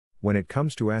When it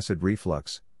comes to acid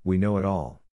reflux, we know it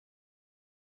all.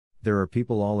 There are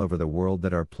people all over the world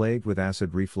that are plagued with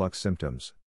acid reflux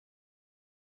symptoms.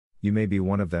 You may be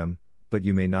one of them, but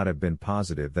you may not have been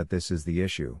positive that this is the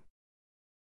issue.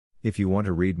 If you want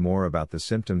to read more about the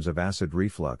symptoms of acid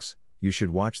reflux, you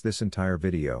should watch this entire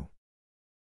video.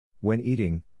 When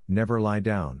eating, never lie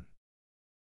down.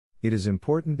 It is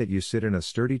important that you sit in a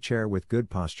sturdy chair with good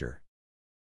posture.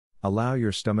 Allow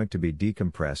your stomach to be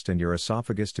decompressed and your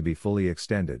esophagus to be fully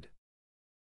extended.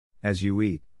 As you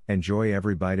eat, enjoy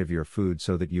every bite of your food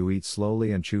so that you eat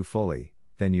slowly and chew fully,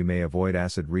 then you may avoid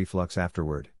acid reflux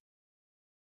afterward.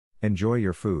 Enjoy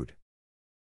your food.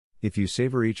 If you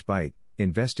savor each bite,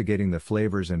 investigating the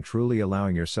flavors and truly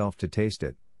allowing yourself to taste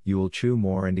it, you will chew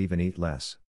more and even eat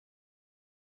less.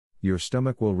 Your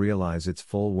stomach will realize it's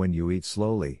full when you eat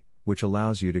slowly, which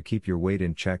allows you to keep your weight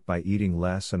in check by eating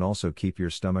less and also keep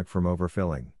your stomach from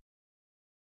overfilling.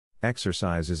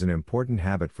 Exercise is an important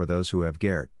habit for those who have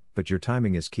GERD, but your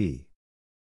timing is key.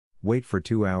 Wait for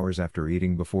 2 hours after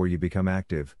eating before you become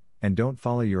active, and don't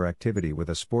follow your activity with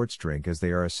a sports drink as they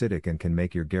are acidic and can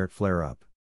make your GERD flare up.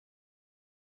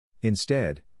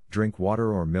 Instead, drink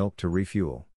water or milk to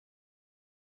refuel.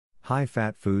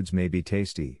 High-fat foods may be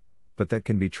tasty, but that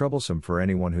can be troublesome for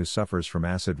anyone who suffers from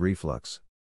acid reflux.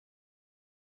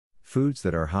 Foods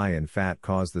that are high in fat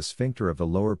cause the sphincter of the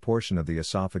lower portion of the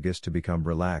esophagus to become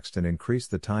relaxed and increase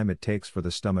the time it takes for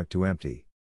the stomach to empty.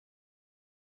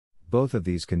 Both of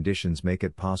these conditions make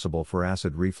it possible for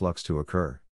acid reflux to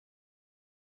occur.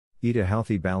 Eat a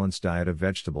healthy balanced diet of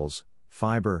vegetables,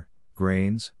 fiber,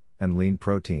 grains, and lean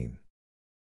protein.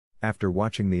 After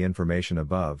watching the information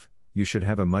above, you should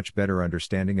have a much better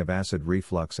understanding of acid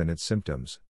reflux and its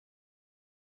symptoms.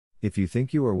 If you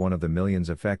think you are one of the millions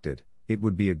affected, it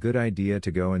would be a good idea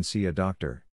to go and see a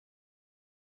doctor.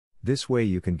 This way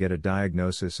you can get a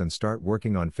diagnosis and start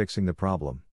working on fixing the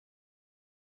problem.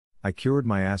 I cured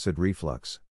my acid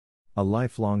reflux. A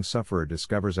lifelong sufferer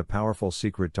discovers a powerful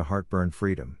secret to heartburn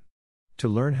freedom. To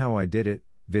learn how I did it,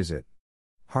 visit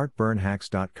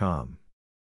heartburnhacks.com.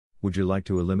 Would you like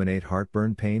to eliminate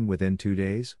heartburn pain within 2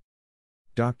 days?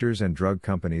 Doctors and drug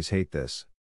companies hate this.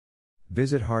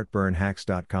 Visit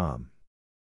heartburnhacks.com.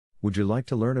 Would you like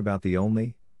to learn about the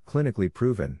only, clinically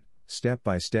proven,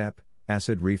 step-by-step,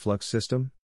 acid reflux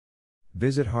system?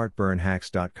 Visit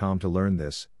heartburnhacks.com to learn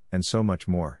this, and so much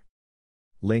more.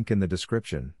 Link in the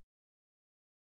description.